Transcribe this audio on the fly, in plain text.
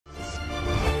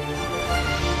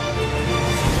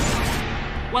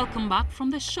Welcome back from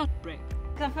the short break.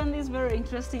 I found this very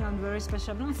interesting and very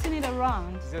special. I've not seen it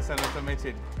around. It's just an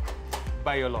automated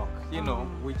biolock, you know,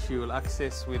 which you'll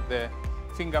access with the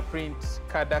fingerprint,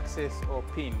 card access, or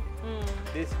PIN.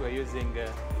 This we're using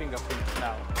fingerprint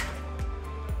now.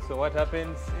 So what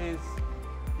happens is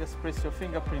just press your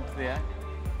fingerprint there.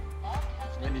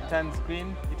 When it turns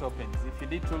green, it opens. If you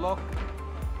need to lock,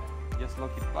 just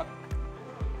lock it back.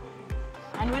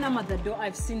 And when I'm at the door,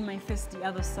 I've seen my face the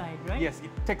other side, right? Yes, it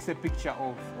takes a picture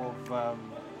of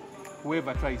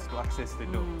whoever tries to access the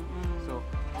door. So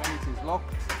when it is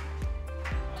locked.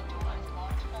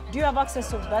 Do you have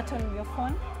access to that on your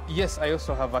phone? Yes, I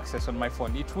also have access on my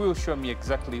phone. It will show me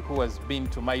exactly who has been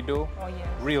to my door,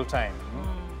 real time.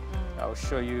 I'll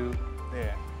show you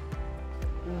there.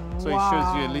 So it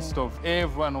shows you a list of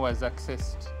everyone who has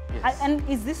accessed. Yes. And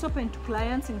is this open to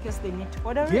clients in case they need to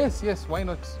order it? Yes, yes, why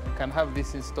not? I can have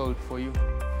this installed for you.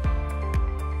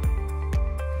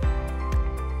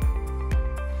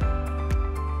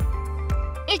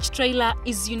 Each trailer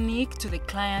is unique to the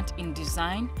client in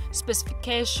design,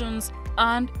 specifications,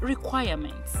 and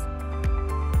requirements.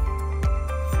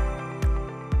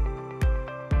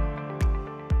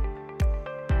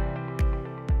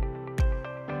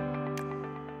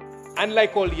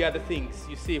 Unlike all the other things,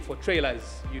 you see, for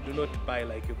trailers, you do not buy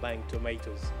like you're buying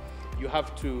tomatoes. You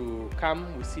have to come,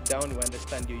 we sit down, we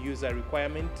understand your user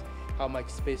requirement, how much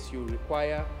space you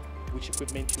require, which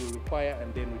equipment you require,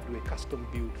 and then we do a custom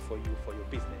build for you for your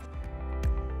business.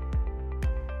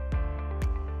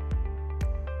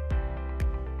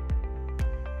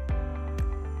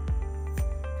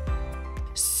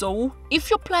 So,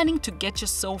 if you're planning to get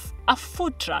yourself a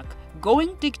food truck,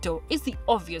 going digital is the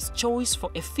obvious choice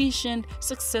for efficient,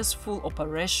 successful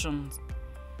operations.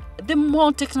 The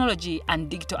more technology and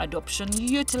digital adoption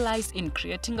you utilize in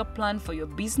creating a plan for your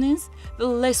business, the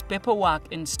less paperwork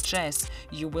and stress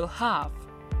you will have.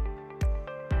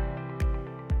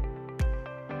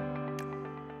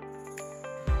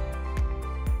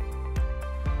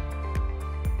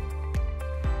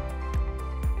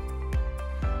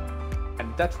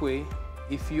 And that way,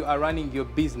 if you are running your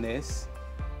business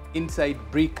inside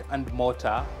brick and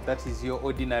mortar, that is your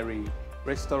ordinary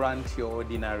restaurant, your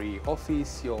ordinary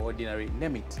office, your ordinary,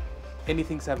 name it,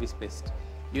 anything service-based,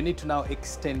 you need to now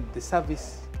extend the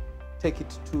service, take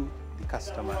it to the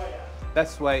customer.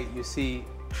 That's why you see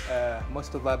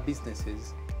most of our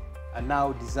businesses are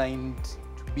now designed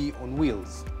to be on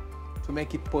wheels, to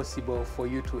make it possible for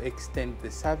you to extend the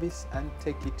service and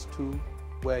take it to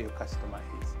where your customer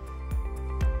is.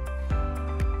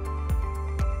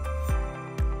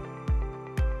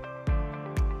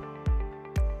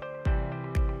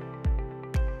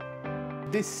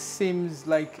 This seems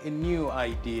like a new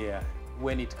idea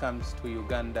when it comes to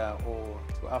Uganda or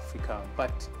to Africa,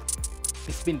 but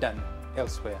it's been done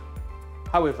elsewhere.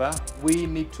 However, we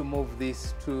need to move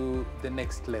this to the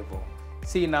next level.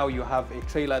 See, now you have a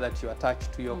trailer that you attach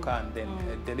to your car and then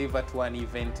deliver to an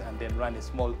event and then run a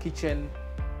small kitchen,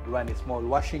 run a small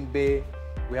washing bay.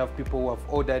 We have people who have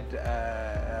ordered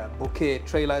bouquet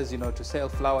trailers, you know, to sell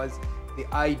flowers. The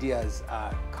ideas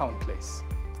are countless.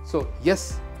 So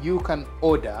yes, you can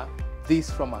order this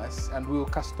from us and we will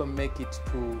custom make it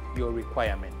to your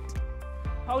requirement.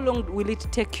 How long will it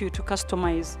take you to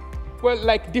customize? Well,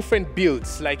 like different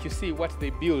builds, like you see what they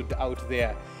build out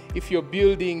there. If you're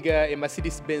building a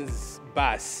Mercedes-Benz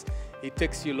bus, it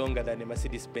takes you longer than a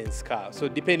Mercedes-Benz car. So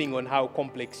depending on how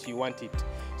complex you want it.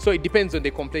 So it depends on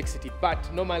the complexity,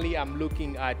 but normally I'm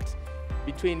looking at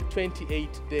between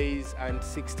 28 days and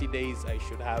 60 days I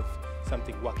should have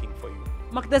something working for you.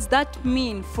 Mark, does that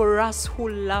mean for us who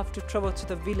love to travel to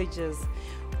the villages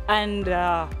and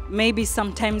maybe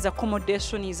sometimes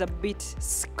accommodation is a bit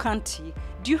scanty,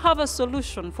 do you have a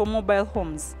solution for mobile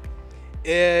homes?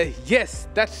 Yes,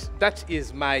 that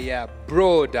is my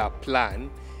broader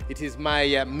plan. It is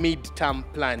my mid-term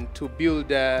plan to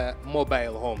build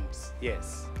mobile homes,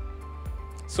 yes.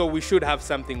 So we should have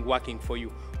something working for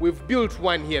you. We've built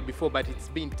one here before, but it's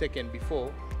been taken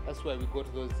before. That's why we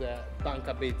got those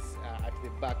bunker beds at the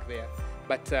back there.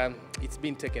 But it's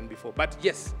been taken before. But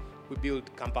yes, we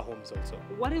build camper homes also.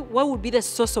 What would be the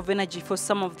source of energy for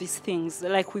some of these things?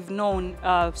 Like we've known,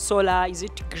 solar, is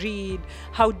it grid?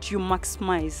 How do you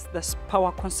maximize this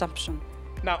power consumption?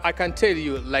 Now, I can tell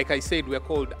you, like I said, we're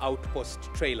called Outpost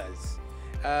trailers.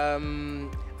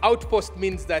 Outpost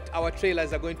means that our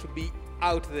trailers are going to be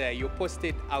out there. You're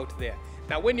posted out there.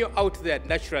 Now, when you're out there,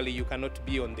 naturally, you cannot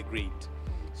be on the grid.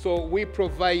 So we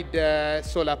provide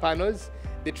solar panels.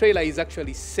 The trailer is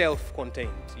actually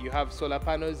self-contained. You have solar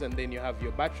panels and then you have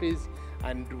your batteries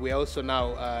And we're also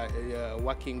now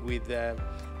working with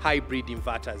hybrid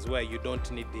inverters where you don't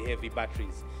need the heavy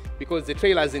batteries. Because the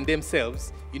trailers in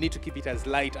themselves, you need to keep it as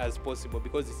light as possible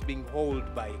because it's being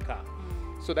hauled by a car.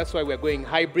 So that's why we're going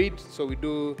hybrid. So we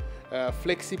do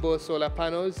flexible solar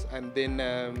panels and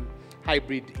then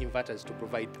hybrid inverters to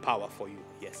provide power for you,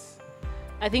 yes.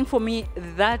 I think for me,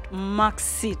 that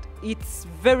marks it. It's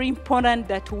very important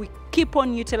that we keep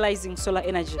on utilizing solar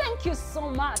energy. Thank you so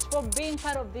much for being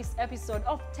part of this episode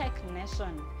of Tech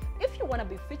Nation. If you want to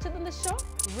be featured on the show,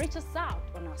 reach us out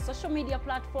on our social media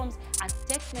platforms at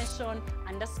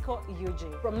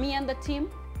TechNation_UG. From me and the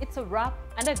team, it's a wrap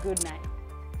and a good night.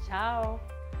 Ciao.